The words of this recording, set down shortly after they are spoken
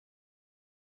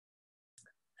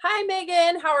Hi,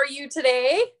 Megan. How are you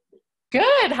today?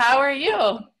 Good. How are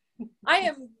you? I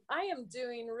am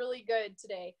doing really good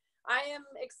today. I am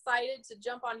excited to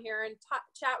jump on here and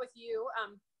chat with you.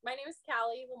 My name is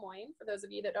Callie Lemoyne, for those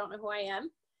of you that don't know who I am.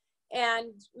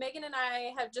 And Megan and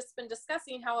I have just been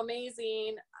discussing how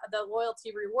amazing the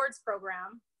loyalty rewards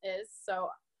program is. So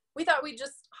we thought we'd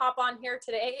just hop on here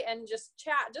today and just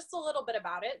chat just a little bit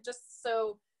about it, just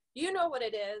so you know what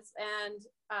it is and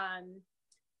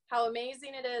how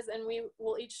amazing it is. And we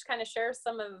will each kind of share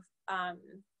some of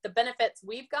the benefits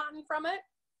we've gotten from it.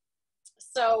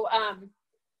 So,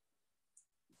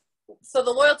 so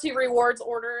the loyalty rewards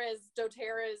order is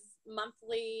doTERRA's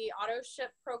monthly auto ship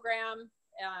program.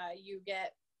 You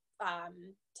get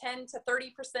 10 to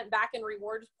 30% back in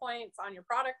rewards points on your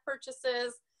product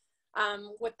purchases,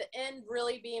 with the end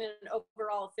really being an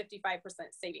overall 55%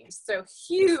 savings. So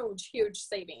huge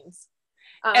savings.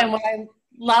 And what I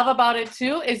love about it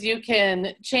too is you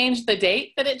can change the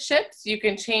date that it ships. You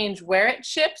can change where it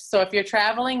ships. So if you're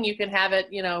traveling, you can have it,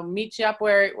 meet you up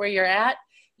where you're at.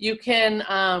 You can,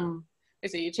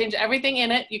 you change everything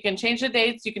in it. You can change the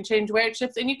dates. You can change where it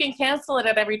ships, and you can cancel it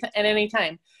at any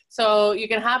time. So you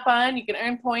can hop on, you can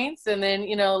earn points, and then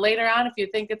later on, if you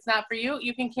think it's not for you,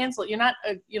 you can cancel it. You're not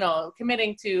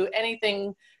committing to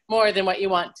anything more than what you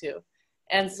want to.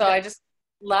 And so I just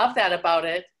love that about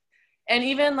it. And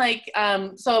even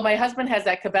so my husband has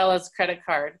that Cabela's credit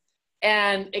card,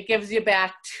 and it gives you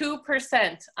back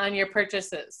 2% on your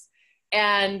purchases.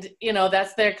 And,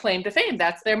 that's their claim to fame.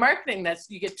 That's their marketing.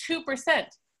 You get 2%.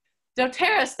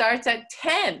 doTERRA starts at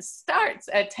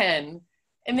 10.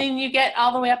 And then you get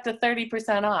all the way up to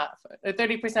 30% off, or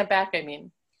 30% back, I mean.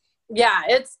 Yeah,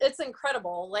 it's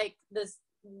incredible. Like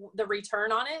the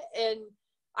return on it. And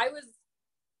I was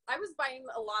buying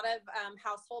a lot of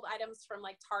household items from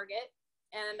Target.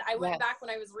 And I went back when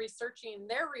I was researching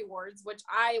their rewards, which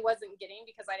I wasn't getting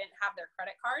because I didn't have their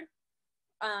credit card,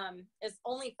 is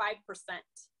only 5%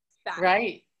 back.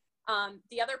 Right.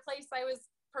 The other place I was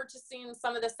purchasing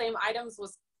some of the same items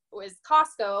was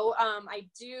Costco. I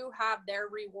do have their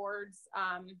rewards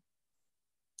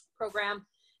program,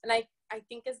 and I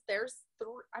think is theirs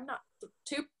 3%.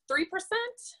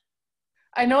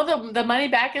 I know the money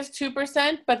back is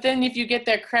 2%, but then if you get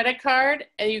their credit card,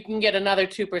 you can get another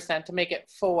 2% to make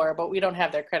it 4%, but we don't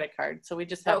have their credit card, so we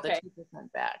just have the 2%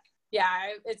 back.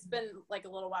 Yeah, it's been a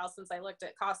little while since I looked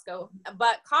at Costco,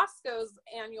 but Costco's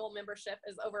annual membership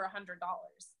is over $100.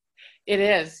 It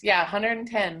is, yeah,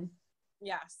 110.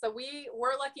 Yeah, so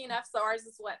we're lucky enough. So ours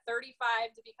is $35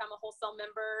 to become a wholesale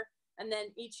member, and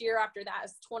then each year after that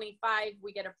is $25.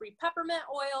 We get a free peppermint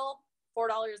oil.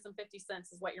 $4.50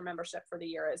 is what your membership for the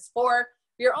year is for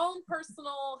your own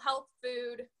personal health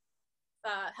food,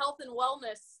 health and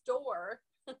wellness store,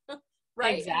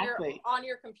 right? Exactly. On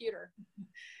your computer.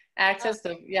 Access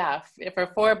to, for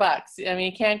 $4. I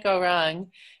mean, you can't go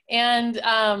wrong. And,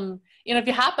 if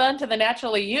you hop onto the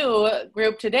Naturally You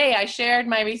group today, I shared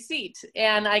my receipt,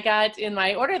 and I got in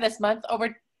my order this month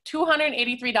over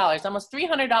 $283, almost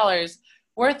 $300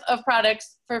 worth of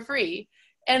products for free.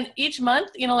 And each month,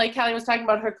 like Callie was talking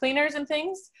about her cleaners and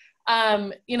things,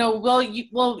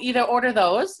 we'll either order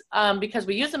those because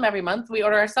we use them every month. We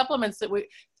order our supplements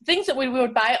things that we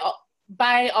would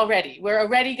buy already. We're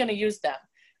already going to use them.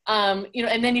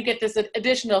 And then you get this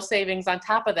additional savings on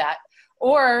top of that.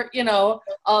 Or,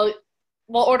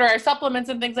 we'll order our supplements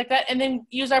and things like that, and then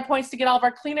use our points to get all of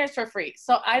our cleaners for free.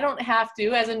 So I don't have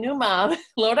to, as a new mom,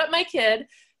 load up my kid,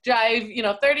 drive,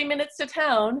 30 minutes to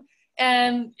town,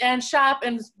 and shop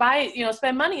and buy,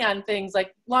 spend money on things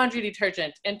like laundry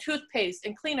detergent and toothpaste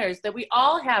and cleaners that we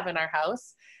all have in our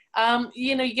house.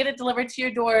 You get it delivered to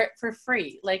your door for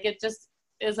free. It just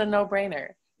is a no-brainer.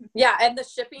 Yeah, and the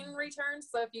shipping returns.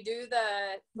 So if you do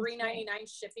the $3.99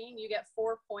 shipping, you get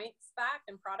 4 points back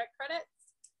in product credits.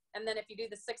 And then if you do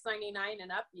the $6.99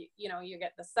 and up, you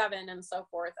get the 7 and so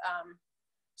forth.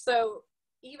 So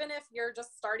even if you're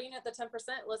just starting at the 10%,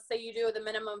 let's say you do the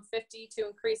minimum 50 to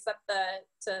increase up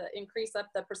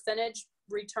the percentage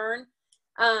return,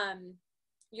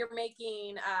 you're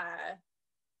making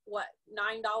 $9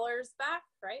 back,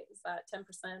 right? Is that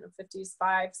 10% of 50 is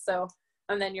 5? So,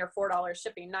 and then your $4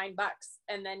 shipping, $9,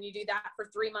 and then you do that for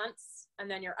 3 months,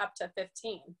 and then you're up to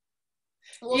 15.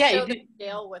 We'll show the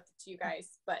scale with you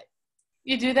guys, but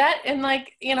you do that. And what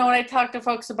I talk to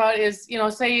folks about is,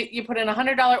 say you put in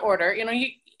 $100 order, you're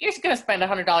going to spend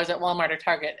 $100 at Walmart or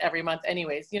Target every month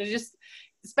anyways, just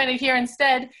spend it here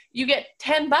instead. You get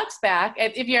 $10 back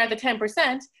if you're at the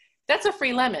 10%. That's a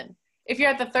free lemon. If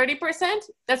you're at the 30%,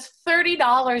 that's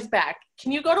 $30 back.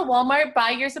 Can you go to Walmart,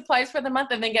 buy your supplies for the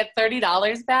month, and then get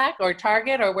 $30 back, or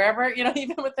Target, or wherever, you know,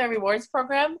 even with their rewards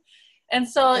program? And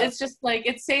so it's just like,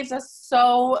 it saves us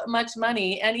so much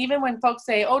money. And even when folks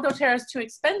say, oh, doTERRA is too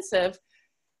expensive,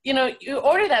 you know, you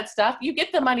order that stuff, you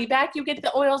get the money back, you get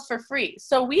the oils for free.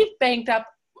 So we've banked up,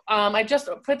 I just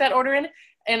put that order in,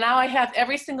 and now I have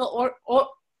every single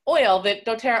oil that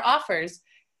doTERRA offers,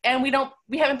 and we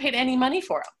haven't paid any money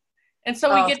for them. And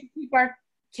so we get to keep our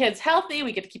kids healthy,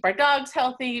 we get to keep our dogs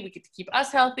healthy, we get to keep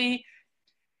us healthy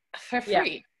for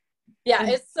free. Yeah,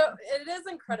 it is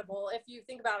incredible if you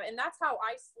think about it. And that's how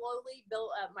I slowly built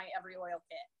up my every oil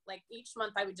kit. Like each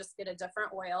month I would just get a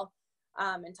different oil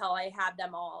until I had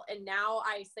them all. And now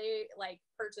I say, like,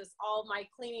 purchase all my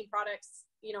cleaning products,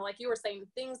 you know, like you were saying,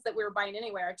 things that we were buying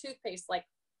anyway, our toothpaste, like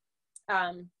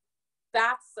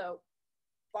bath soap,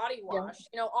 body wash,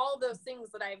 you know, all those things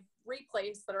that I've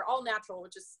replaced that are all natural,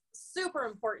 which is super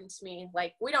important to me.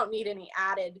 Like, we don't need any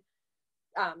added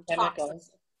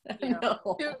toxins, you know,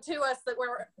 to us that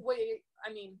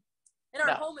I mean, in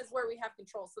our home is where we have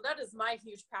control. So that is my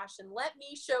huge passion. Let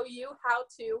me show you how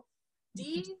to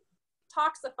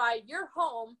detoxify your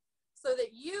home so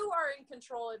that you are in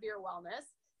control of your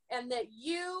wellness and that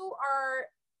you are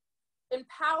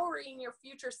empowering your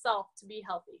future self to be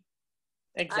healthy.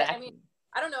 Exactly. I mean,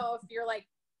 I don't know if you're like,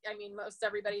 I mean, most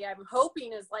everybody I'm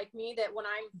hoping is like me, that when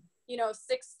I'm, you know,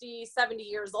 60, 70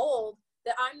 years old,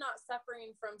 that I'm not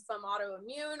suffering from some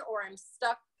autoimmune, or I'm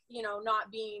stuck, you know, not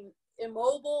being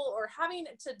immobile or having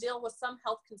to deal with some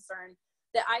health concern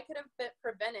that I could have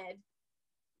prevented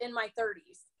in my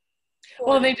 30s.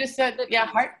 Well, they just said,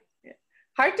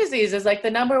 heart disease is like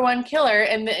the #1 killer.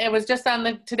 And it was just on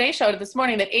the Today Show this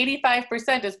morning that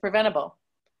 85% is preventable.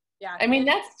 Yeah. I mean,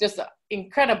 that's just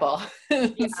incredible. Yeah.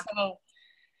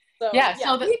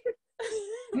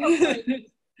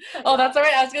 Oh, that's all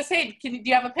right. I was going to say, do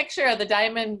you have a picture of the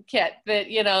diamond kit that,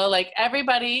 you know, like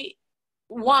everybody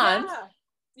wants?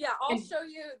 Yeah, I'll show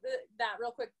you that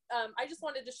real quick. I just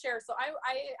wanted to share. So I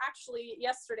actually,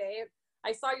 yesterday,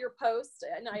 I saw your post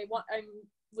and I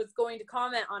was going to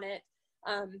comment on it.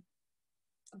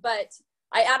 But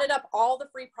I added up all the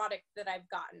free product that I've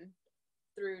gotten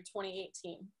through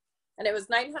 2018. And it was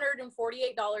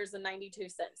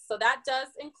 $948.92. So that does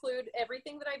include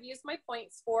everything that I've used my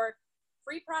points for.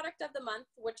 Free product of the month,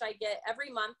 which I get every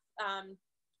month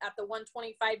at the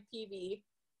 125 PV.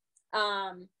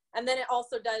 And then it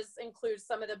also does include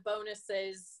some of the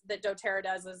bonuses that doTERRA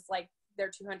does, is like their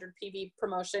 200 PV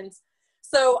promotions.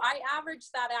 So I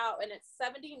averaged that out, and it's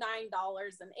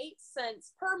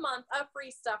 $79.08 per month of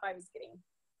free stuff I was getting.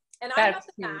 And I'm at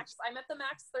the max. I'm at the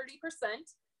max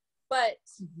 30%. But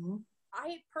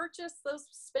I purchased those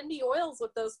spendy oils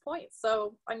with those points.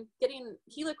 So I'm getting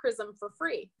Helichrysum for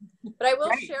free. But I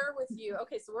will share with you.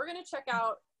 Okay, so we're going to check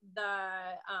out the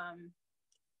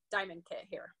diamond kit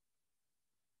here.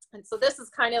 And so this is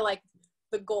kind of like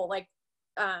the goal. Like,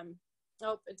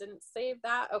 oh, it didn't save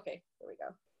that. Okay, there we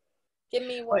go. Give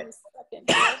me one second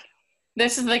here.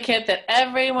 This is the kit that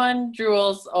everyone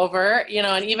drools over, you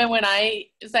know, and even when I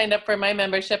signed up for my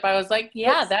membership, I was like,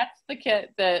 yeah, that's the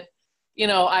kit that, you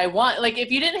know, I want. Like,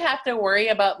 if you didn't have to worry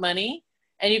about money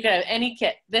and you could have any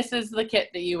kit, this is the kit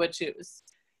that you would choose.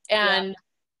 And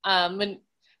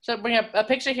so bring up a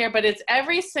picture here, but it's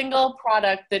every single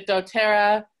product that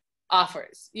doTERRA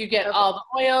offers. You get all the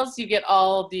oils, you get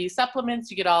all the supplements,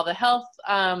 you get all the health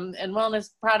and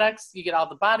wellness products, you get all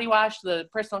the body wash, the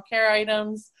personal care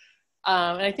items.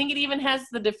 And I think it even has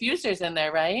the diffusers in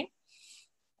there, right?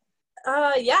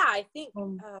 Yeah, I think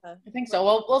so.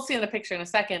 Well, we'll see in the picture in a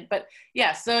second, but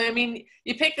yeah. So I mean,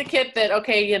 you pick the kit that,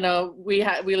 okay, you know, we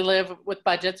live with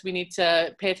budgets, we need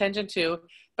to pay attention to,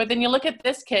 but then you look at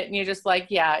this kit and you're just like,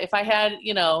 yeah, if I had,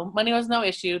 you know, money was no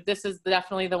issue, this is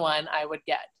definitely the one I would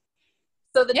get.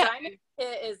 So the diamond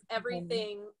kit is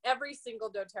everything, every single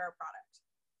doTERRA product.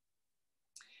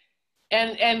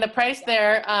 And the price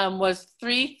there was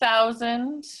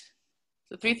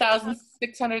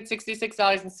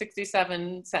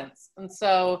 $3,666.67. And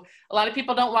so a lot of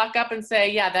people don't walk up and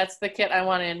say, yeah, that's the kit I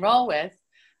want to enroll with.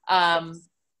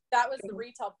 That was the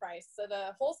retail price. So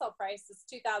the wholesale price is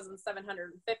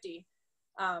 $2,750.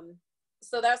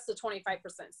 So that's the 25%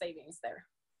 savings there.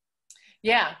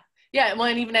 Yeah. Yeah. Well,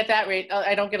 and even at that rate,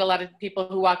 I don't get a lot of people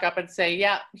who walk up and say,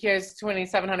 yeah, here's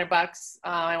 $2,700.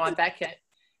 I want that kit.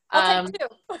 I'll take two.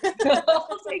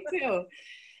 I'll take two.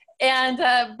 And,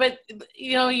 but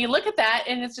you know, you look at that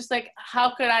and it's just like,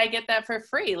 how could I get that for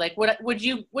free? Like, would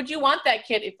you want that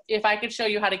kit if I could show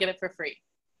you how to get it for free?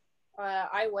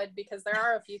 I would, because there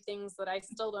are a few things that I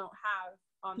still don't have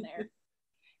on there.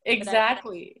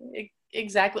 Exactly.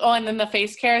 Exactly. Oh, and then the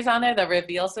face care is on there, the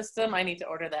reveal system. I need to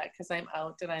order that because I'm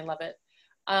out and I love it.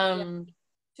 Yeah.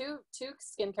 Two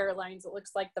skincare lines. It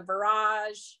looks like the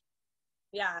Virage.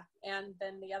 Yeah. And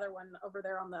then the other one over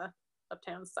there on the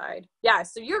uptown side. Yeah.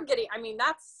 So you're getting, I mean,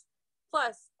 that's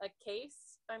plus a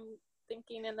case, I'm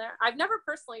thinking in there. I've never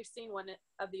personally seen one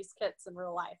of these kits in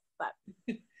real life, but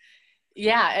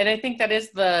yeah. And I think that is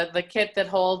the kit that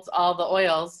holds all the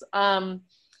oils.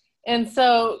 And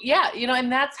so, yeah, you know,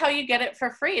 and that's how you get it for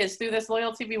free is through this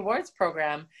loyalty rewards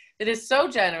program. It is so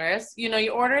generous. You know, you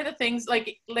order the things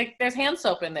like there's hand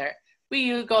soap in there.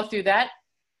 You go through that.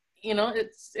 You know,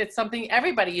 it's something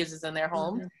everybody uses in their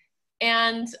home. Mm-hmm.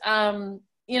 And,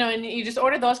 you know, and you just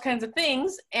order those kinds of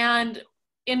things. And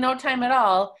in no time at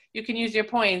all, you can use your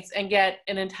points and get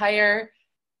an entire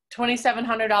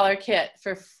 $2,700 kit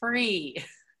for free.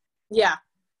 Yeah.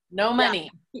 No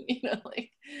money. Yeah. You know,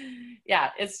 like,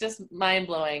 yeah, it's just mind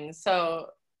blowing. So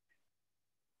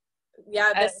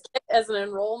yeah, this kit as an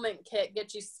enrollment kit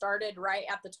gets you started right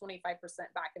at the 25%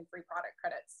 back in free product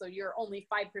credits. So you're only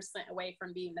 5% away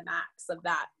from being the max of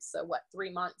that. So what,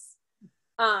 3 months?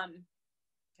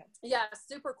 Yeah,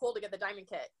 super cool to get the diamond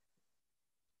kit.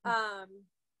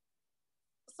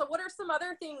 So what are some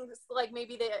other things like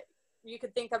maybe that you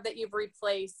could think of that you've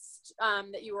replaced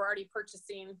that you were already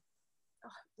purchasing?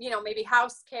 You know, maybe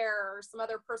house care or some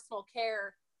other personal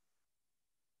care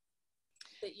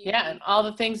that you and all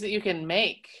the things that you can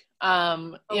make.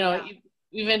 You know,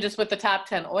 even just with the top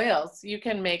 10 oils, you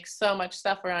can make so much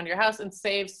stuff around your house and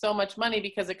save so much money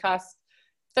because it costs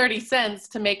 30 cents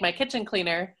to make my kitchen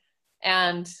cleaner.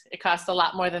 And it costs a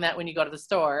lot more than that when you go to the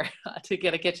store to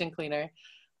get a kitchen cleaner.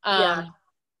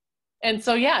 And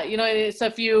so, yeah, you know, so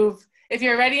if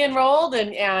you're already enrolled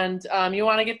and you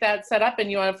want to get that set up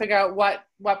and you want to figure out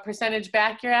what percentage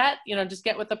back you're at, you know, just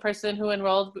get with the person who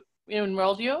enrolled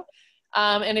you.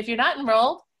 And if you're not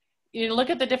enrolled, you look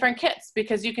at the different kits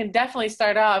because you can definitely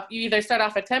start off, you either start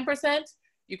off at 10%,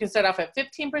 you can start off at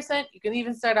 15%, you can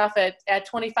even start off at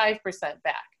 25%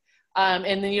 back.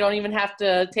 And then you don't even have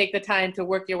to take the time to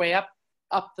work your way up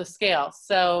the scale.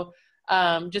 So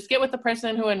just get with the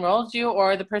person who enrolled you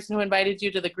or the person who invited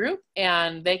you to the group,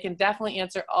 and they can definitely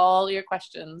answer all your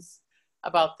questions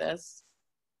about this.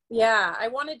 Yeah, I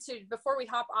wanted to, before we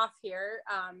hop off here,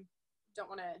 don't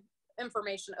want to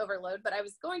information overload, but I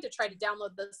was going to try to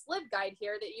download this live guide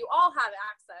here that you all have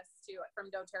access to from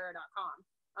doterra.com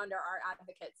under our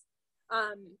advocates.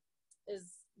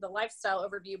 Is the lifestyle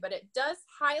overview, but it does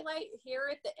highlight here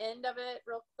at the end of it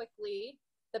real quickly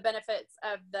the benefits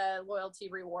of the loyalty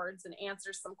rewards and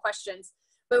answers some questions.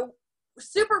 But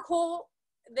super cool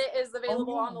that is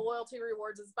available on the loyalty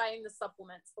rewards is buying the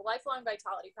supplements, the Lifelong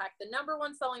Vitality Pack, the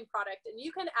 #1 selling product, and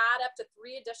you can add up to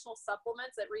 3 additional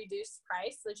supplements at reduced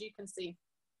price, as you can see.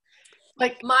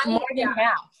 Like more than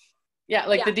half. Yeah,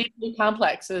 like the Deep Blue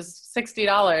Complex is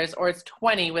 $60 or it's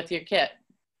 $20 with your kit.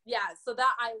 Yeah, so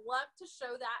that I love to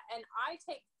show that, and I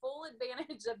take full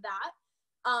advantage of that.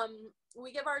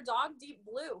 We give our dog Deep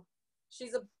Blue.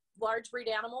 She's a large breed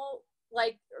animal,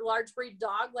 like large breed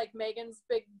dog, like Megan's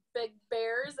big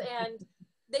bears, and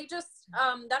they just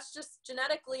that's just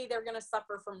genetically they're going to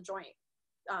suffer from joint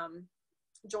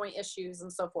issues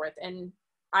and so forth. And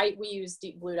we use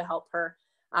Deep Blue to help her.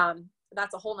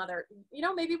 That's a whole nother, you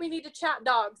know, maybe we need to chat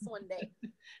dogs one day.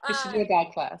 We should do a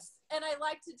dog class. And I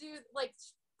like to do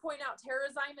point out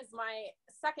Terrazyme is my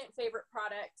second favorite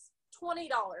product. $20,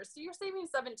 so you're saving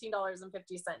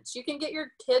 $17.50. You can get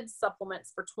your kids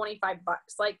supplements for $25.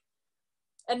 Like,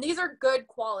 and these are good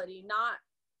quality, not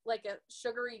like a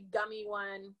sugary gummy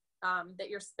one that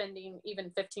you're spending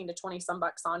even 15 to 20 some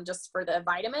bucks on just for the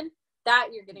vitamin. That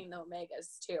you're getting the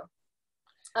omegas too.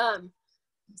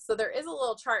 So there is a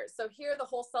little chart. So here the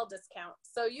wholesale discount.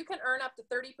 So you can earn up to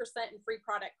 30% in free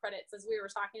product credits, as we were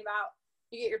talking about.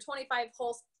 You get your 5%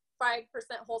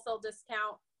 wholesale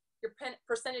discount, your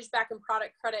percentage back in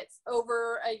product credits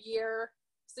over a year.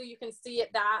 So you can see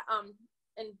it that,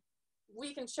 and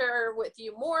we can share with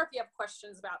you more if you have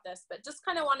questions about this, but just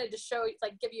kind of wanted to show,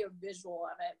 give you a visual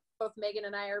of it. Both Megan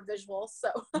and I are visual, so.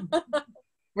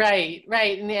 Right.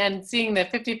 And seeing the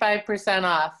 55%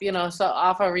 off, you know, so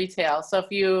off of retail. So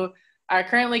if you are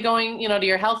currently going, you know, to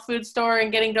your health food store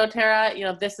and getting doTERRA, you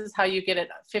know, this is how you get it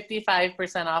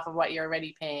 55% off of what you're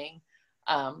already paying.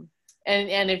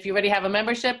 And if you already have a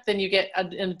membership, then you get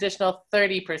an additional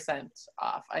 30%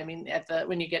 off. I mean,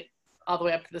 when you get all the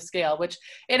way up to the scale, which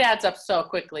it adds up so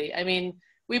quickly. I mean,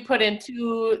 we put in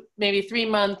 2, maybe 3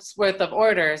 months worth of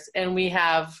orders, and we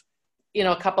have, you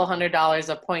know, a couple $100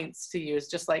 of points to use,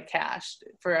 just like cash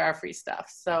for our free stuff.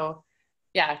 So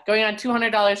yeah, going on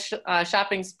 $200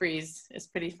 shopping sprees is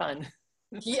pretty fun.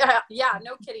 Yeah,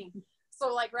 no kidding.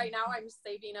 So like right now I'm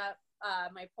saving up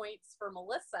my points for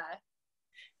Melissa,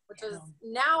 which is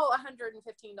now $115.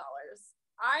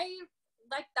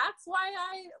 That's why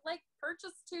I like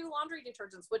purchased 2 laundry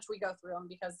detergents, which we go through them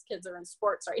because kids are in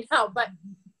sports right now. But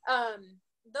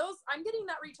those, I'm getting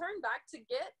that return back to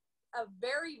get a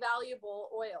very valuable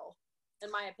oil,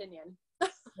 in my opinion.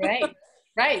 Right.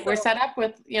 So, we're set up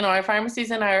with, our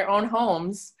pharmacies in our own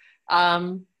homes,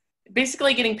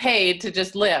 basically getting paid to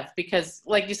just live because,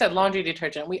 like you said, laundry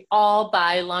detergent, we all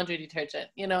buy laundry detergent,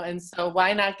 and so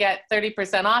why not get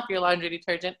 30% off your laundry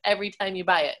detergent every time you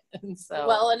buy it? And so,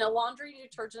 well, and a laundry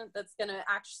detergent that's going to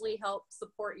actually help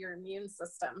support your immune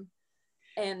system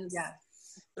and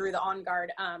through the On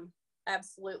Guard,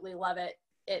 absolutely love it.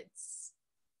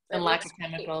 And lack of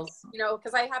chemicals,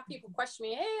 because I have people question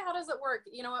me, hey, how does it work?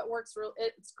 It works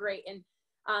it's great. And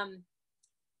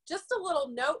just a little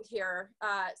note here.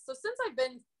 So since I've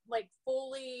been like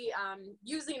fully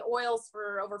using oils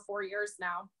for over 4 years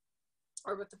now,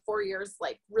 or with the 4 years,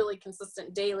 like really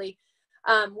consistent daily,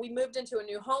 we moved into a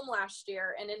new home last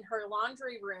year, and in her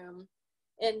laundry room,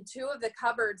 in 2 of the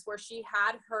cupboards where she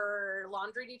had her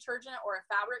laundry detergent or a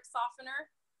fabric softener,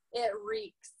 it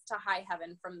reeks to high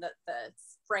heaven from the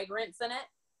fragrance in it.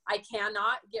 I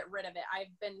cannot get rid of it. I've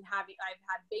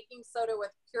had baking soda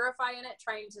with Purify in it,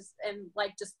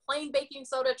 just plain baking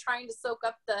soda, trying to soak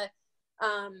up the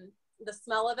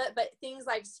smell of it. But things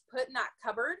I just put in that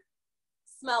cupboard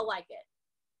smell like it.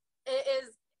 It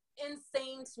is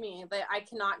insane to me that I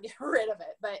cannot get rid of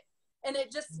it.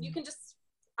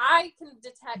 I can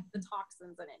detect the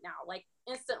toxins in it now, like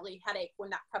instantly headache when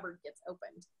that cupboard gets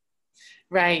opened.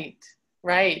 Right.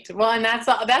 Well, and that's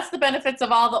the benefits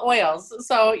of all the oils.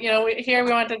 So, here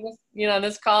we want to just,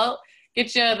 this call,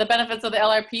 get you the benefits of the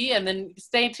LRP, and then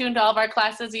stay tuned to all of our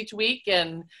classes each week.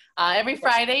 And every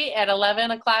Friday at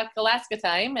 11 o'clock Alaska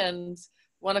time and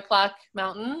 1 o'clock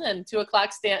Mountain and 2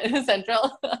 o'clock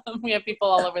Central. We have people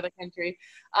all over the country.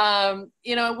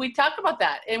 We talk about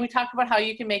that, and we talk about how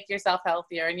you can make yourself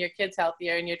healthier and your kids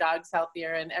healthier and your dogs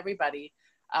healthier and everybody.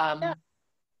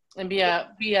 And be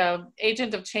a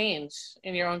agent of change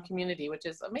in your own community, which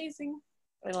is amazing.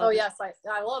 Yes,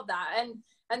 I love that.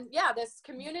 And this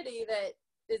community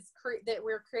that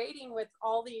we're creating with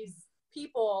all these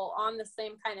people on the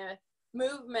same kind of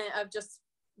movement of just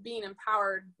being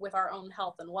empowered with our own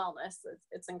health and wellness.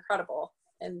 It's incredible,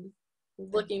 and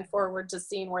looking forward to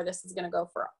seeing where this is going to go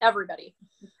for everybody.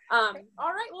 All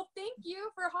right. Well, thank you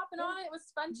for hopping on. It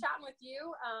was fun chatting with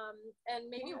you. And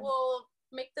maybe we'll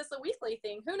make this a weekly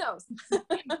thing. Who knows?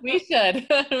 We should.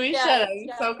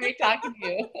 It's so great talking to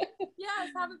you. Yes.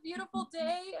 Have a beautiful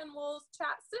day, and we'll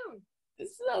chat soon.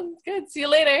 Sounds good. See you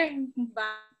later. Bye.